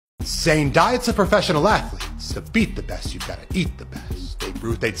Insane diets of professional athletes. To beat the best, you've gotta eat the best. Babe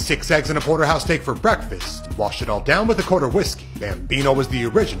Ruth ate 6 eggs and a porterhouse steak for breakfast, and washed it all down with a quart of whiskey. Bambino was the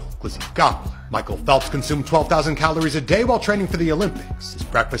original glizzy gobbler. Michael Phelps consumed 12,000 calories a day while training for the Olympics. His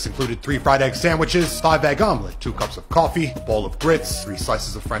breakfast included 3 fried egg sandwiches, 5 egg omelet, 2 cups of coffee, a bowl of grits, 3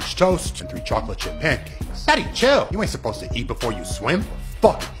 slices of French toast, and 3 chocolate chip pancakes. Daddy, chill! You ain't supposed to eat before you swim.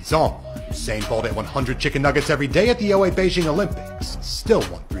 Fuck it, he's on one. Usain Bolt ate 100 chicken nuggets every day at the 08 Beijing Olympics. Still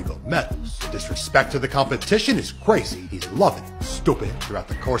won 3 gold medals. The disrespect to the competition is crazy. He's loving it. Stupid. Throughout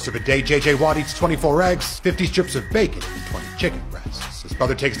the course of a day, JJ Watt eats 24 eggs, 50 strips of bacon, and 20 chicken breasts. His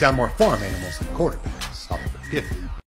brother takes down more farm animals than quarterbacks. I'll forgive him.